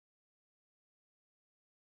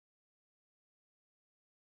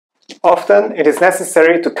Often it is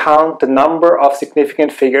necessary to count the number of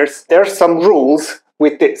significant figures. There are some rules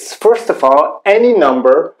with this. First of all, any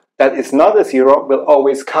number that is not a zero will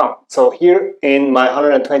always count. So here in my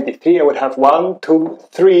 123 I would have 1, 2,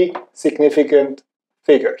 3 significant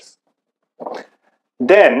figures.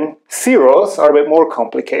 Then zeros are a bit more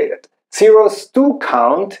complicated. Zeros do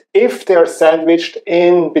count if they are sandwiched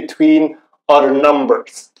in between other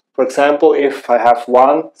numbers. For example, if I have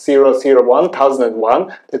 1, 0, 0,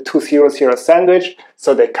 1001, the two zeros here are sandwiched,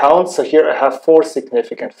 so they count. So here I have 4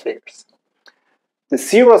 significant figures. The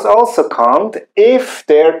zeros also count if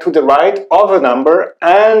they're to the right of a number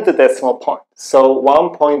and the decimal point. So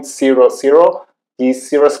 1.00, these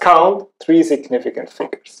zeros count 3 significant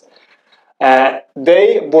figures.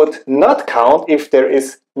 They would not count if there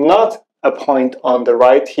is not a point on the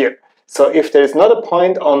right here. So if there is not a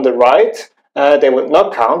point on the right, they would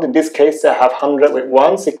not count. In this case, I have 100 with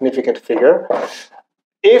 1 significant figure.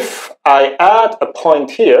 If I add a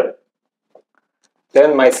point here,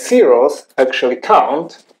 then my zeros actually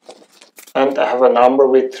count, and I have a number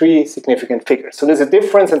with 3 significant figures. So there's a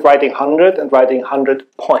difference in writing 100 and writing 100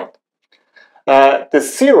 point. The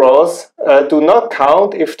zeros do not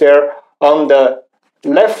count if they're on the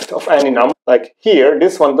left of any number. Like here,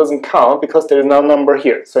 this one doesn't count because there is no number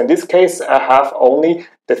here. So in this case, I have only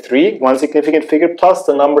the 3, 1 significant figure, plus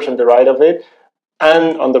the numbers on the right of it,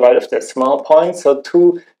 and on the right of the small point, so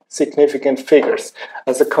 2 significant figures.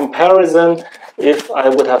 As a comparison, if I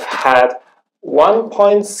would have had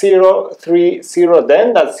 1.030,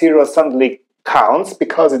 then that 0 suddenly counts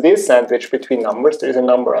because it is sandwiched between numbers. There is a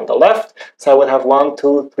number on the left, so I would have 1,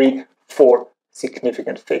 2, 3, 4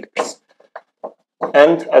 significant figures.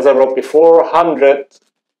 And as I wrote before, 100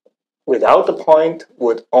 without the point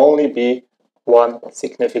would only be 1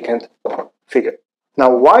 significant figure.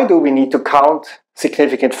 Now, why do we need to count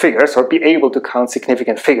significant figures or be able to count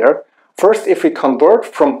significant figure? First, if we convert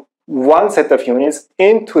from one set of units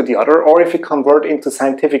into the other, or if we convert into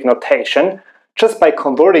scientific notation, just by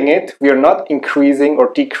converting it, we are not increasing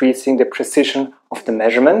or decreasing the precision of the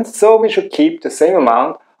measurement, so we should keep the same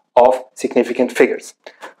amount of significant figures.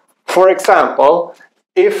 For example,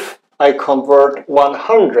 if I convert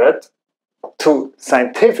 100 to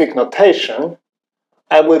scientific notation,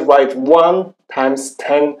 I would write 1 times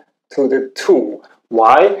 10 to the 2.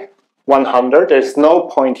 Why? 100, there's no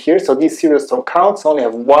point here, so these zeros don't count, so I only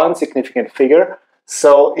have 1 significant figure.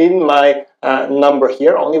 So in my number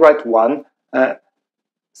here, I only write 1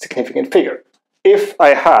 significant figure. If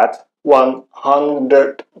I had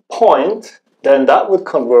 100 point, then that would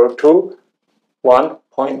convert to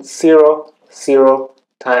 1.00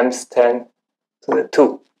 times 10 to the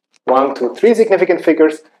 2. 1, 2, 3 significant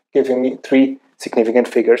figures, giving me 3 significant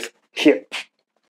figures here.